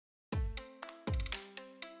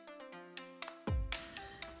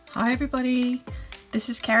Hi everybody, this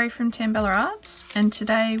is Carrie from Tambella Arts and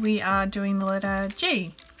today we are doing the letter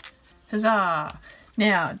G. Huzzah!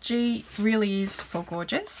 Now G really is for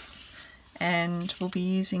gorgeous and we'll be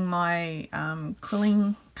using my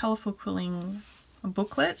colourful quilling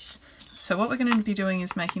booklet. So what we're going to be doing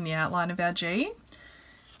is making the outline of our G,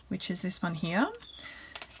 which is this one here.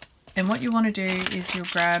 And what you want to do is you'll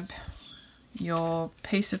grab your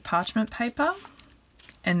piece of parchment paper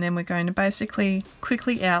and then we're going to basically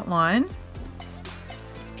quickly outline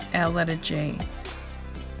our letter G.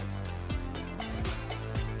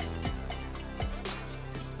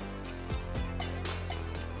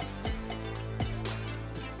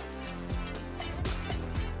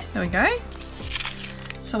 There we go.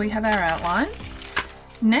 So we have our outline.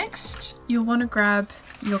 Next, you'll want to grab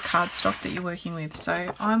your cardstock that you're working with.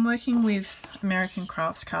 So I'm working with American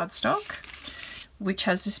Crafts cardstock, which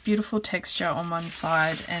has this beautiful texture on one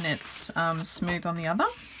side and it's smooth on the other.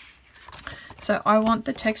 So I want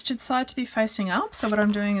the textured side to be facing up. So what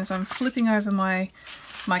I'm doing is I'm flipping over my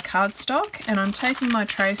cardstock and I'm taking my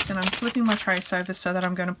trace and I'm flipping my trace over so that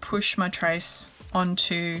I'm going to push my trace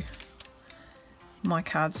onto my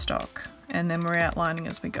cardstock, and then we're outlining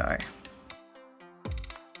as we go.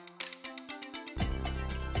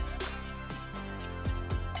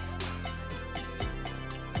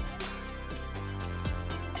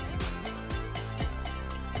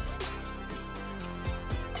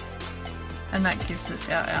 And that gives us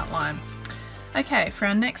our outline. Okay, for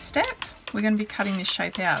our next step, we're going to be cutting this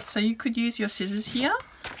shape out. So you could use your scissors here.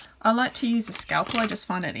 I like to use a scalpel. I just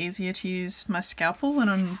find it easier to use my scalpel when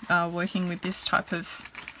I'm working with this type of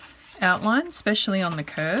outline, especially on the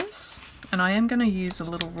curves. And I am going to use a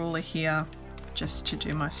little ruler here just to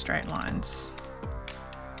do my straight lines.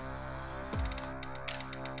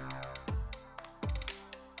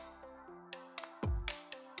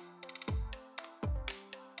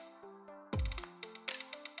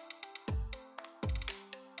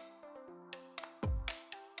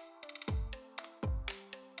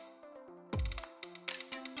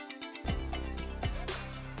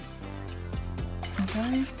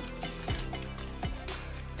 Okay.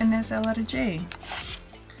 And there's our letter G.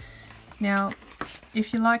 Now,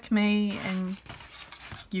 if you're like me and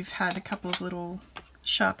you've had a couple of little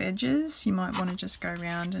sharp edges, you might want to just go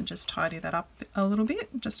around and just tidy that up a little bit,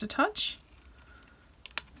 just a touch.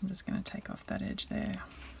 I'm just going to take off that edge there.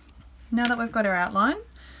 Now that we've got our outline,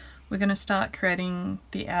 we're going to start creating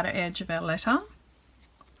the outer edge of our letter.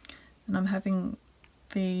 And I'm having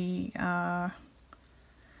the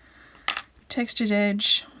textured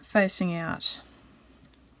edge facing out.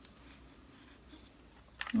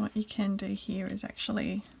 What you can do here is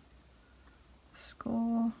actually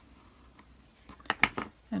score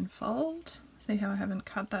and fold. See how I haven't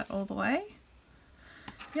cut that all the way?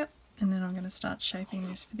 Yep, and then I'm going to start shaping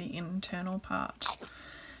this for the internal part.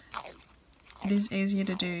 It is easier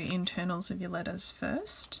to do internals of your letters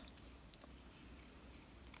first.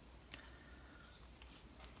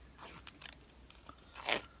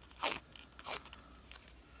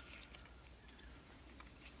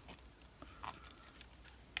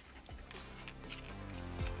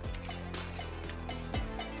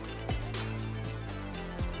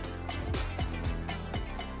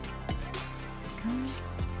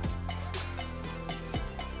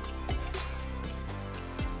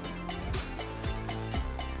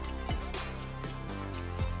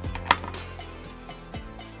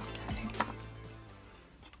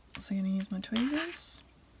 Also going to use my tweezers,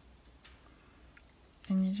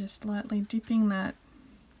 and you're just lightly dipping that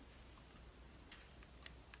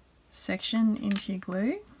section into your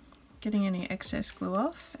glue, getting any excess glue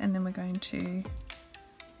off, and then we're going to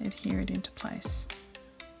adhere it into place,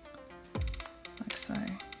 like so.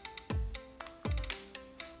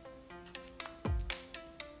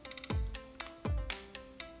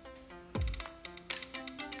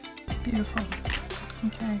 Beautiful.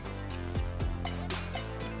 Okay.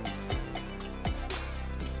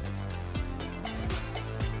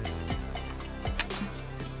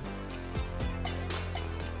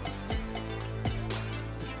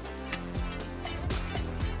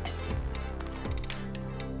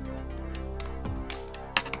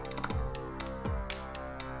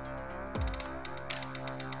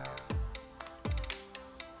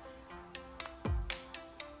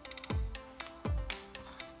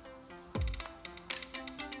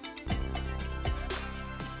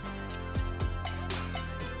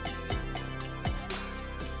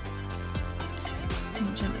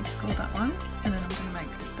 Gently score that one, and then I'm going to make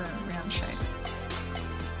the round shape.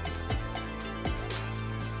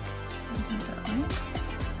 So that way.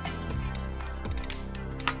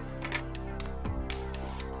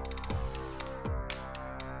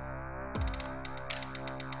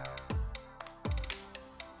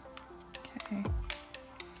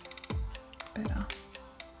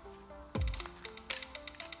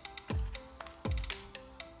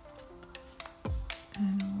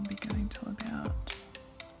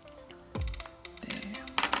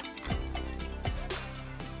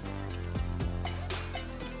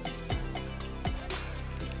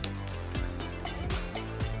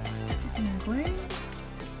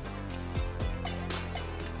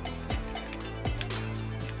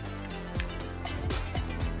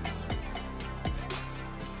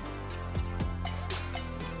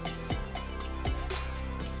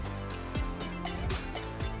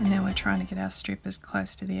 And now we're trying to get our strip as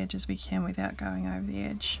close to the edge as we can without going over the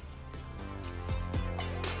edge.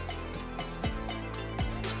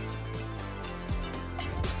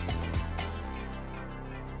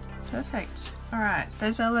 Perfect. Alright,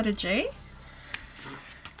 there's our letter G.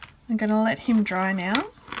 I'm going to let him dry now.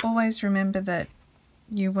 Always remember that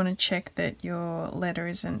you want to check that your letter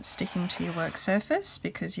isn't sticking to your work surface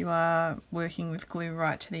because you are working with glue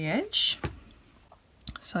right to the edge.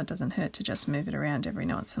 So it doesn't hurt to just move it around every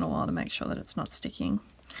once in a while to make sure that it's not sticking.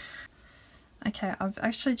 Okay, I've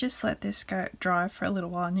actually just let this go dry for a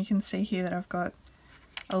little while, and you can see here that I've got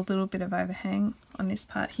a little bit of overhang on this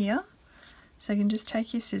part here. So you can just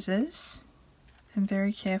take your scissors and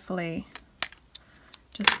very carefully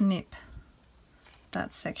just nip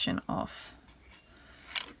that section off.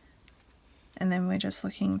 And then we're just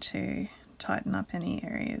looking to tighten up any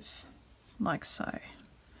areas like so.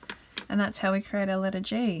 And that's how we create our letter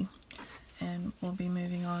G. And we'll be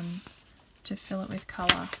moving on to fill it with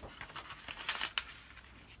colour.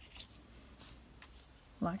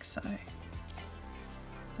 Like so.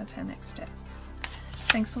 That's our next step.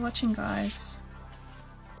 Thanks for watching, guys.